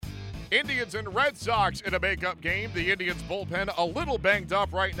Indians and Red Sox in a makeup game. The Indians bullpen a little banged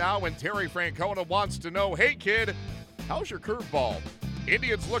up right now, and Terry Francona wants to know, hey kid, how's your curveball?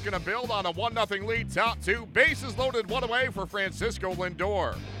 Indians looking to build on a 1-0 lead, top two. Bases loaded, one away for Francisco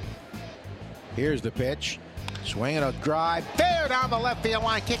Lindor. Here's the pitch. Swinging a drive. Fair down the left field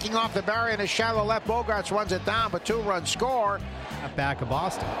line, kicking off the barrier in the shallow left. Bogarts runs it down, but two-run score. Back of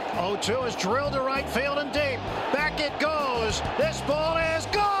Boston. 0-2 is drilled to right field and deep. Back it goes. This ball is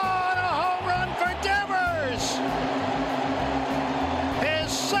gone. A home run for Devers.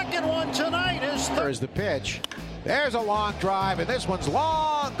 His second one tonight is There's the pitch. There's a long drive, and this one's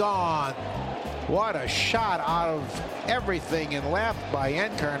long gone. What a shot out of everything in left by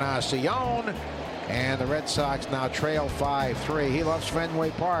Encarnacion. And the Red Sox now trail 5-3. He loves Fenway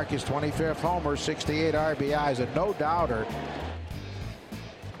Park. His 25th homer, 68 RBIs, a no-doubter.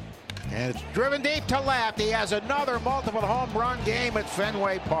 And it's driven deep to left. He has another multiple home run game at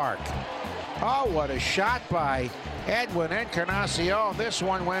Fenway Park. Oh, what a shot by Edwin Encarnacion. This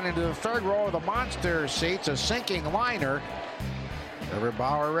one went into the third row of the monster seats, a sinking liner. Trevor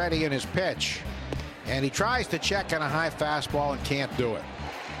Bauer ready in his pitch. And he tries to check on a high fastball and can't do it.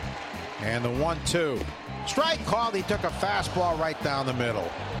 And the 1-2. Strike called. He took a fastball right down the middle.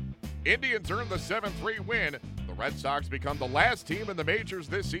 Indians earned the 7-3 win. The Red Sox become the last team in the majors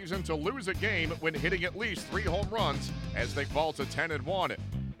this season to lose a game when hitting at least 3 home runs as they fall to 10-1.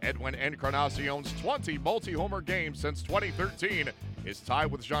 Edwin Encarnacion's 20 multi-homer games since 2013 is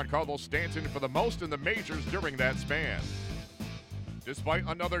tied with Giancarlo Stanton for the most in the majors during that span. Despite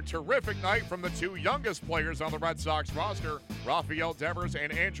another terrific night from the two youngest players on the Red Sox roster, Rafael Devers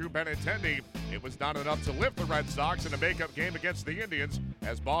and Andrew Benintendi, it was not enough to lift the Red Sox in a makeup game against the Indians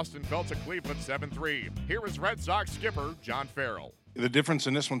as Boston fell to Cleveland 7-3. Here is Red Sox skipper John Farrell. The difference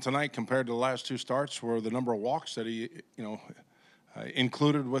in this one tonight compared to the last two starts were the number of walks that he,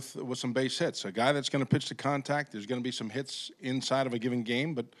 included with some base hits. A guy that's going to pitch to contact, there's going to be some hits inside of a given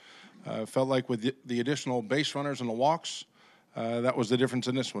game, but felt like with the additional base runners and the walks, that was the difference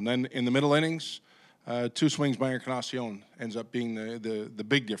in this one. Then in the middle innings, 2 swings by Encarnacion ends up being the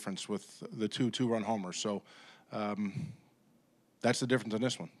big difference with the two-run homers. So that's the difference in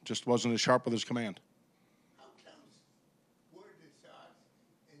this one. Just wasn't as sharp with his command. How comes were the Sox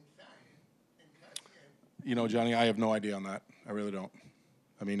in Encarnacion? Johnny, I have no idea on that. I really don't.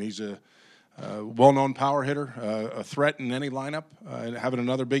 I mean, he's a well-known power hitter, a threat in any lineup, having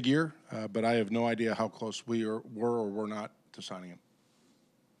another big year, but I have no idea how close we were or were not to signing him.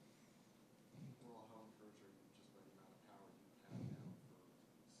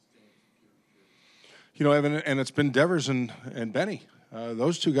 Evan, and it's been Devers and Benny.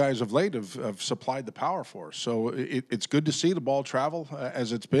 Those two guys of late have supplied the power for us. So it's good to see the ball travel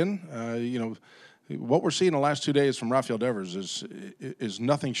as it's been. What we're seeing the last 2 days from Rafael Devers is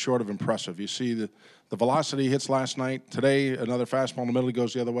nothing short of impressive. You see the velocity hits last night. Today, another fastball in the middle, he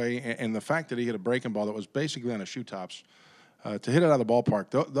goes the other way. And the fact that he hit a breaking ball that was basically on a shoe tops, to hit it out of the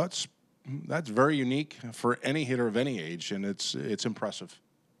ballpark, that's very unique for any hitter of any age, and it's impressive.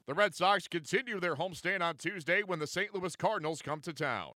 The Red Sox continue their homestand on Tuesday when the St. Louis Cardinals come to town.